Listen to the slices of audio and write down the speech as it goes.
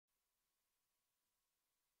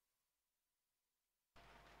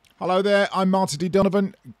Hello there, I'm Martin D.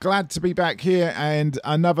 Donovan. Glad to be back here and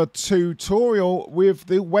another tutorial with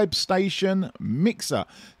the WebStation mixer.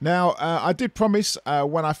 Now, I did promise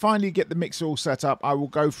when I finally get the mixer all set up, I will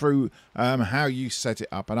go through how you set it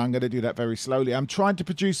up, and I'm going to do that very slowly. I'm trying to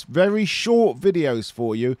produce very short videos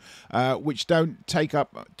for you, which don't take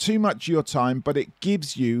up too much of your time, but it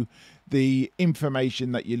gives you the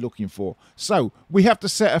information that you're looking for. So we have to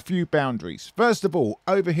set a few boundaries. First of all,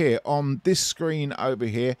 over here on this screen over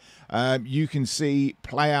here, you can see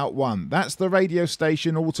Playout 1. That's the radio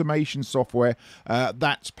station automation software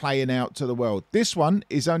that's playing out to the world. This one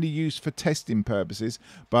is only used for testing purposes,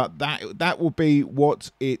 but that will be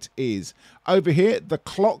what it is. Over here, the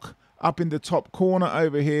clock up in the top corner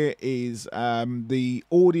over here is the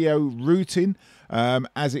audio routing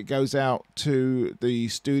as it goes out to the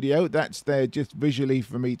studio. That's there just visually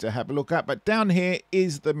for me to have a look at. But down here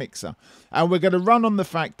is the mixer. And we're going to run on the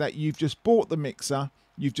fact that you've just bought the mixer,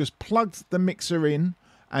 you've just plugged the mixer in,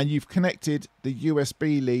 and you've connected the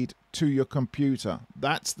USB lead to your computer.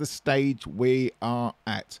 That's the stage we are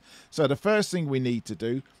at. So the first thing we need to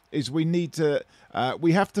do is we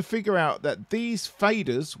have to figure out that these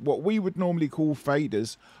faders, what we would normally call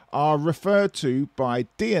faders, are referred to by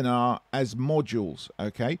D&R as modules.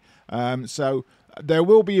 Okay, so there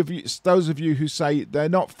will be those of you who say they're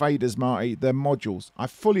not faders, Marty, they're modules. I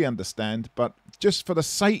fully understand, but just for the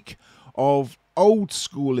sake of old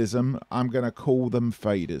schoolism, I'm going to call them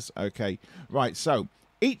faders. Okay, right. So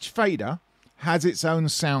each fader has its own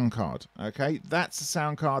sound card. Okay, that's a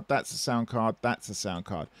sound card, that's a sound card, that's a sound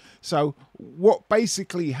card. So what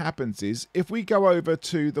basically happens is if we go over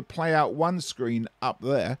to the Playout 1 screen up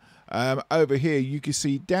there, over here you can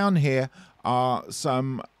see down here are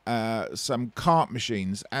some cart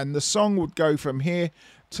machines, and the song would go from here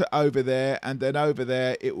to over there, and then over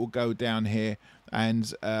there it will go down here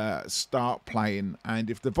and start playing.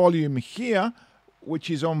 And if the volume here,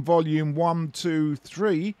 which is on volume 1, 2,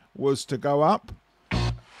 3, was to go up,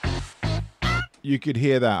 you could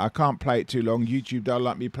hear that. I can't play it too long. YouTube don't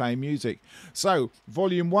like me playing music. So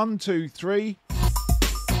volume 1, 2, 3,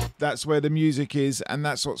 that's where the music is, and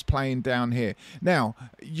that's what's playing down here. Now,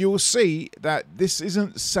 you'll see that this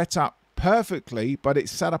isn't set up perfectly, but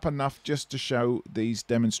it's set up enough just to show these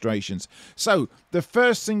demonstrations. So the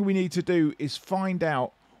first thing we need to do is find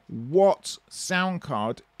out what sound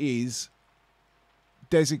card is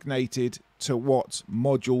designated to what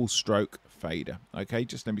module stroke fader. Okay,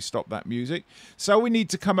 just let me stop that music. So we need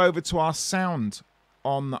to come over to our sound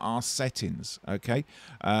on our settings. Okay,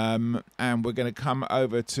 and we're going to come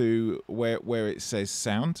over to where it says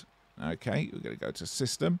sound. Okay, we're going to go to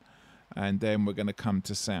system, and then we're going to come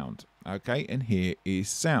to sound. Okay, and here is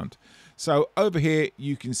sound. So over here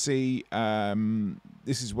you can see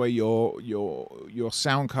this is where your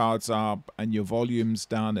sound cards are and your volumes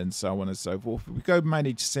done and so on and so forth. If we go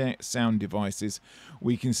manage sound devices,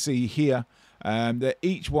 we can see here that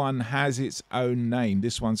each one has its own name.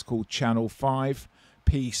 This one's called channel 5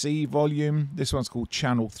 PC volume. This one's called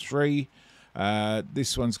channel 3.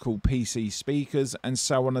 This one's called PC speakers, and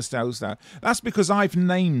so on and so on. That's because I've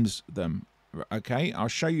named them. Okay, I'll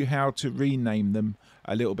show you how to rename them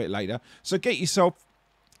a little bit later. So get yourself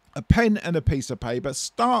a pen and a piece of paper.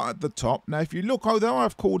 Start at the top. Now, if you look, although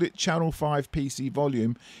I've called it channel 5 PC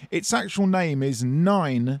volume, its actual name is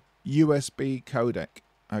 9 USB codec.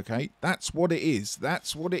 Okay, that's what it is.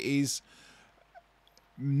 That's what it is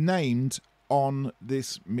named on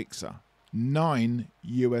this mixer. 9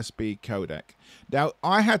 USB codec. Now,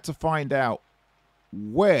 I had to find out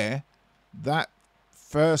where that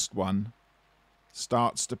first one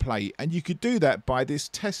starts to play, and you could do that by this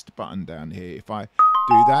test button down here. If I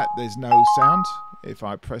do that, there's no sound. If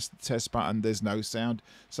I press the test button, there's no sound.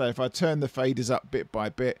 So if I turn the faders up bit by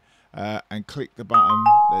bit and click the button,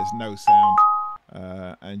 there's no sound,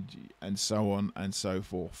 and so on and so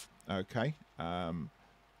forth. Okay, but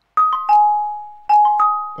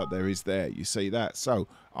there is there. You see that? So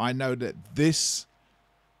I know that this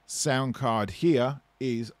sound card here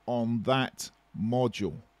is on that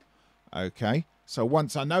module. Okay, so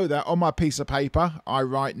once I know that, on my piece of paper I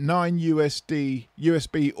write 9 USB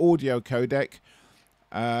audio codec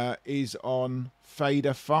is on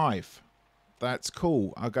fader 5. That's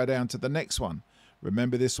cool. I'll go down to the next one.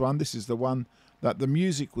 Remember this one? This is the one that the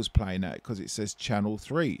music was playing at because it says channel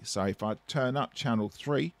 3. So if I turn up channel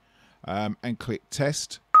 3 and click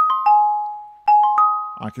test,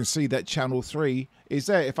 I can see that channel 3 is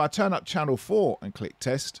there. If I turn up channel 4 and click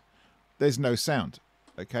test, there's no sound.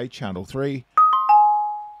 Okay, channel 3.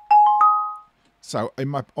 So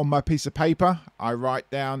on my piece of paper, I write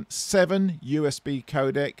down 7 USB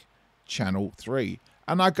codec channel 3,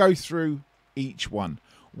 and I go through each one.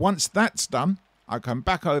 Once that's done, I come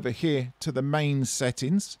back over here to the main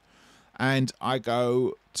settings and I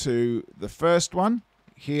go to the first one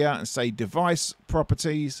here and say device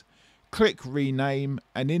properties, click rename,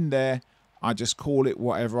 and in there I just call it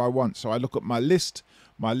whatever I want. So I look at my list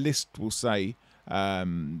will say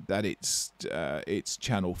that it's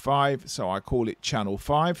channel 5, so I call it channel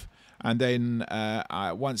 5, and then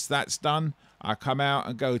once that's done, I come out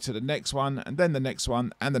and go to the next one, and then the next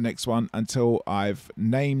one, and the next one, until I've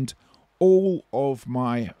named all of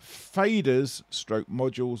my faders stroke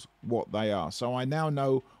modules what they are. So I now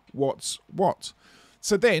know what's what.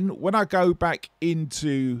 So then when I go back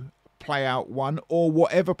into Playout 1 or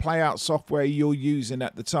whatever Playout software you're using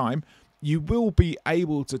at the time, you will be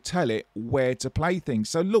able to tell it where to play things.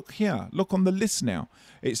 So look here, look on the list now.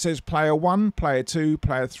 It says player 1, player 2,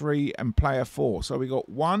 player 3, and player 4. So we got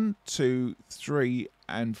 1, 2, 3,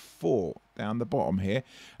 and 4 down the bottom here.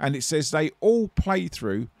 And it says they all play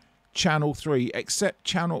through channel 3 except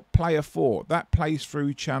channel player 4. That plays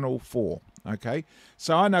through channel 4. Okay,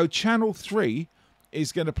 so I know channel 3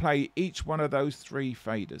 is going to play each one of those 3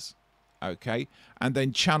 faders. Okay, and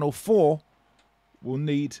then channel 4 will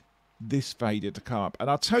need this fader to come up, and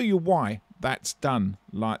I'll tell you why that's done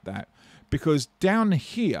like that. Because down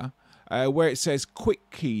here where it says quick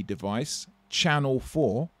key device channel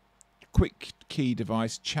 4, quick key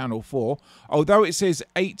device channel 4, although it says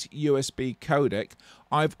 8 USB codec,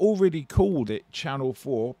 I've already called it channel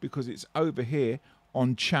 4 because it's over here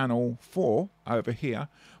on channel 4 over here.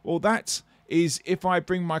 Well, that is if I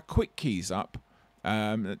bring my quick keys up,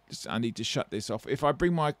 I need to shut this off. If I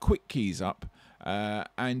bring my quick keys up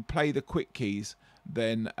and play the quick keys,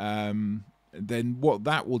 then what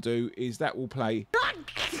that will do is that will play.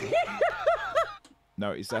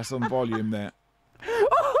 Notice that's on volume there.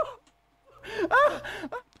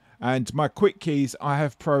 And my quick keys I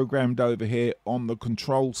have programmed over here on the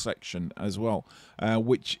control section as well,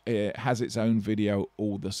 which has its own video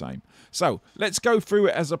all the same. So let's go through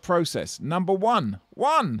it as a process. Number one,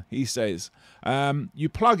 he says, you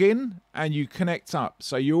plug in and you connect up.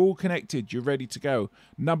 So you're all connected, you're ready to go.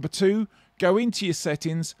 Number 2, go into your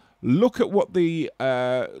settings, look at what the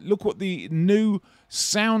new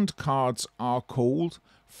sound cards are called.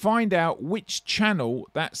 Find out which channel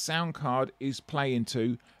that sound card is playing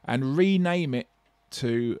to and rename it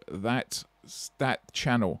to that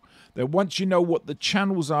channel. Then once you know what the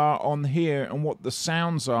channels are on here and what the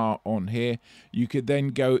sounds are on here, you could then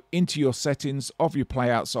go into your settings of your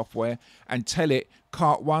Playout software and tell it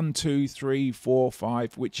cart 1, 2, 3, 4,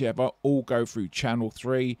 5, whichever, all go through channel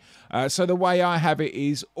 3. So the way I have it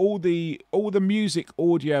is all the music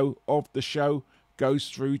audio of the show goes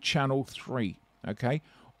through channel 3. Okay,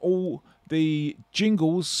 all the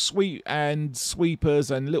jingles, sweepers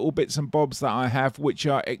and little bits and bobs that I have, which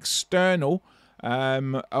are external,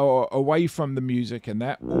 or away from the music and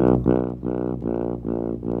that,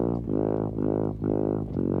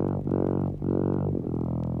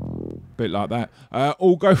 bit like that,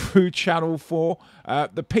 all go through channel 4.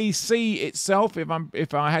 The PC itself,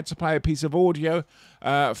 if I had to play a piece of audio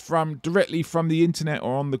directly from the internet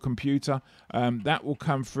or on the computer, that will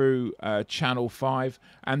come through channel 5,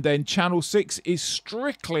 and then channel 6 is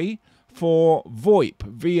strictly for VoIP,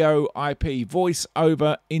 VoIP, voice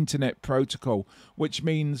over internet protocol, which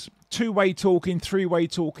means 2-way talking, 3-way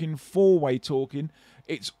talking, 4-way talking.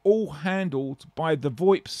 It's all handled by the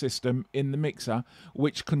VoIP system in the mixer,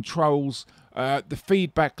 which controls the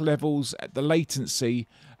feedback levels, the latency,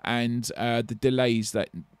 and the delays, that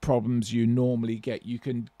problems you normally get. You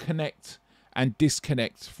can connect and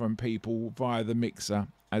disconnect from people via the mixer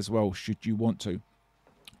as well, should you want to.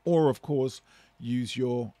 Or, of course, use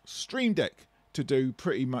your Stream Deck to do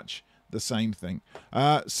pretty much the same thing.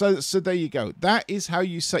 So there you go. That is how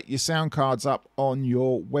you set your sound cards up on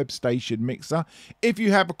your WebStation mixer. If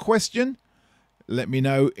you have a question, let me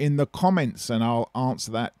know in the comments and I'll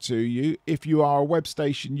answer that to you. If you are a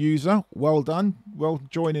WebStation user, well done. Well,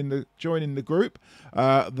 joining the group.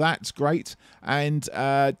 That's great. And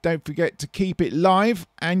don't forget to keep it live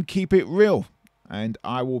and keep it real. And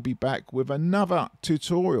I will be back with another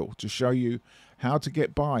tutorial to show you how to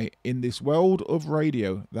get by in this world of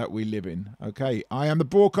radio that we live in. Okay, I am the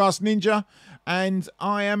Broadcast Ninja, and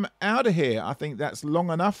I am out of here. I think that's long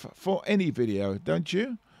enough for any video, don't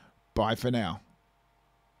you? Bye for now.